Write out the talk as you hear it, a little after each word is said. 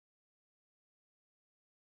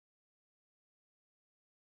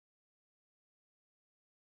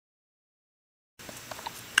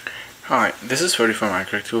Hi, this is 44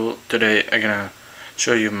 Microtool. Today I'm gonna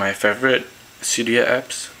show you my favorite Cydia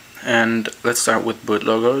apps, and let's start with boot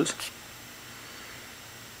logos.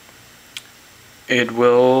 It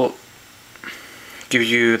will give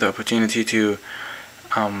you the opportunity to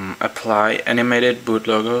apply animated boot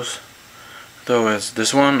logos, though as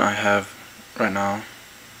this one I have right now.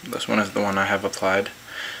 This one is the one I have applied.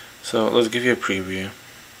 So let's give you a preview.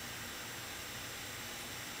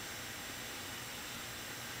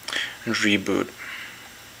 And reboot.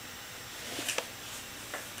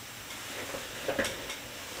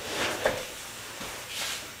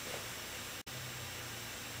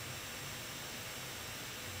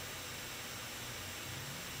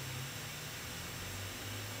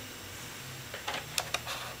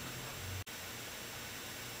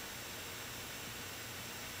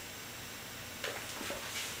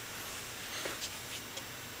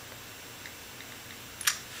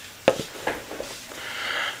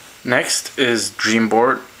 Next is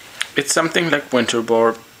Dreamboard. It's something like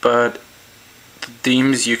Winterboard, but the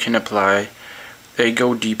themes you can apply, they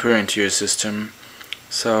go deeper into your system.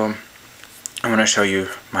 So I'm going to show you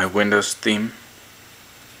my Windows theme.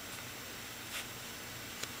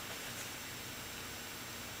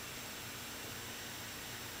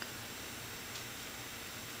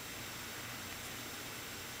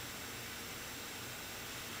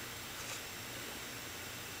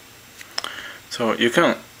 So you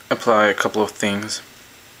can apply a couple of things.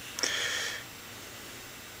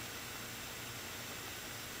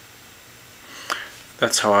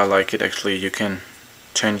 That's how I like it actually. You can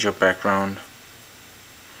change your background.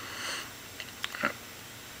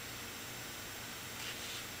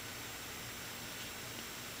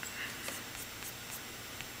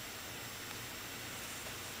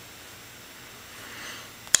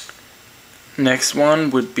 Next one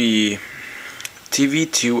would be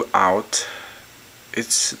TV2 out.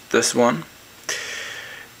 It's this one.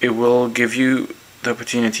 It will give you the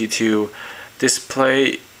opportunity to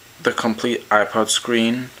display the complete iPod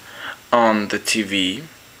screen on the TV,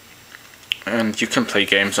 and you can play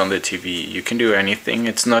games on the TV. You can do anything.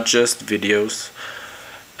 It's not just videos.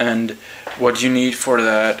 And what you need for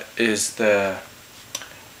that is the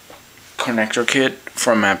connector kit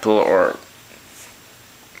from Apple or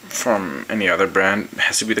from any other brand. It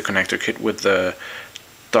has to be the connector kit with the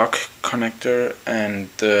dock connector and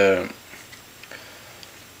the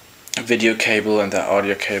video cable and the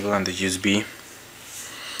audio cable and the USB.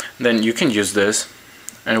 Then you can use this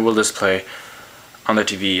and it will display on the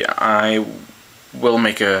TV. I will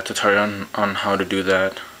make a tutorial on how to do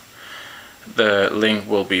that. The link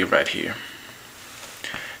will be right here.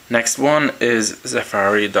 Next one is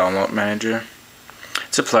Safari Download Manager.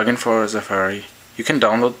 It's a plugin for Safari. You can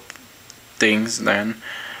download things then.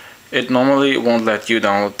 It normally won't let you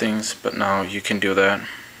download things, but now you can do that.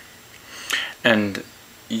 And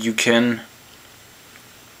you can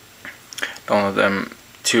download them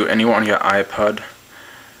to anywhere on your iPod,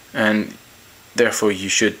 and therefore you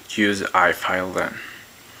should use iFile then.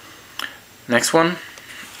 Next one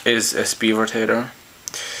is SB Rotator.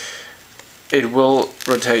 It will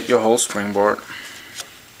rotate your whole springboard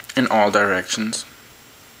in all directions.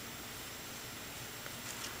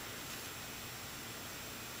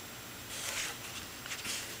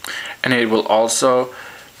 And it will also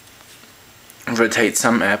rotate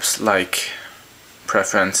some apps like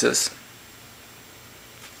Preferences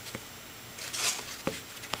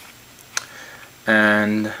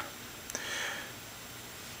and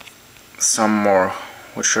some more,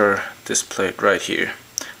 which are displayed right here.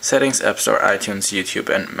 Settings, App Store, iTunes, YouTube,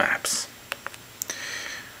 and Maps.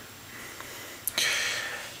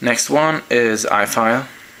 Next one is iFile.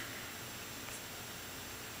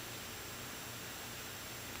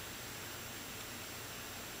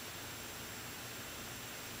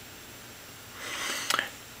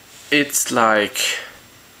 It's like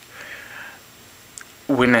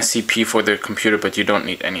WinSCP for the computer, but you don't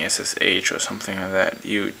need any SSH or something like that.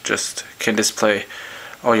 You just can display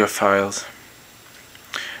all your files.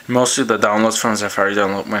 Most of the downloads from Safari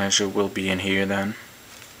Download Manager will be in here then.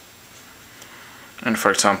 And for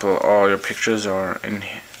example, all your pictures are in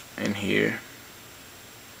here.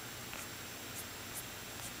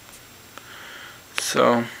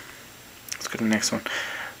 So let's go to the next one.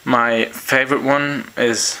 My favorite one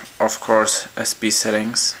is, of course, SB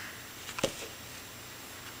Settings.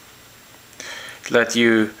 Let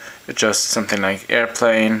you adjust something like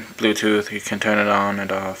airplane, Bluetooth. You can turn it on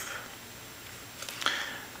and off.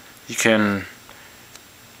 You can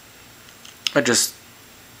adjust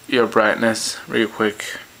your brightness real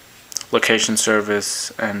quick, location service,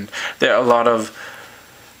 and there are a lot of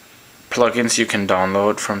plugins you can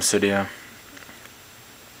download from Cydia.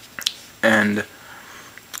 and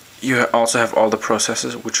you also have all the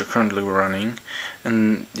processes which are currently running,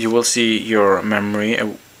 and you will see your memory,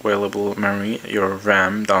 available memory, your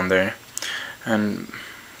RAM down there. And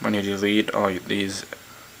when you delete all these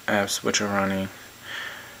apps which are running,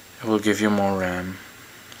 it will give you more RAM,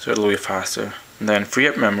 so it'll be faster. And then free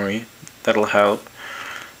up memory, that'll help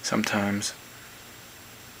sometimes.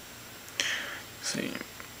 See,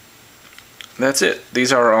 that's it.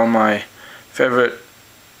 These are all my favorite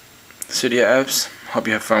Cydia apps. Hope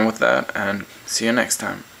you have fun with that, and see you next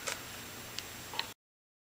time.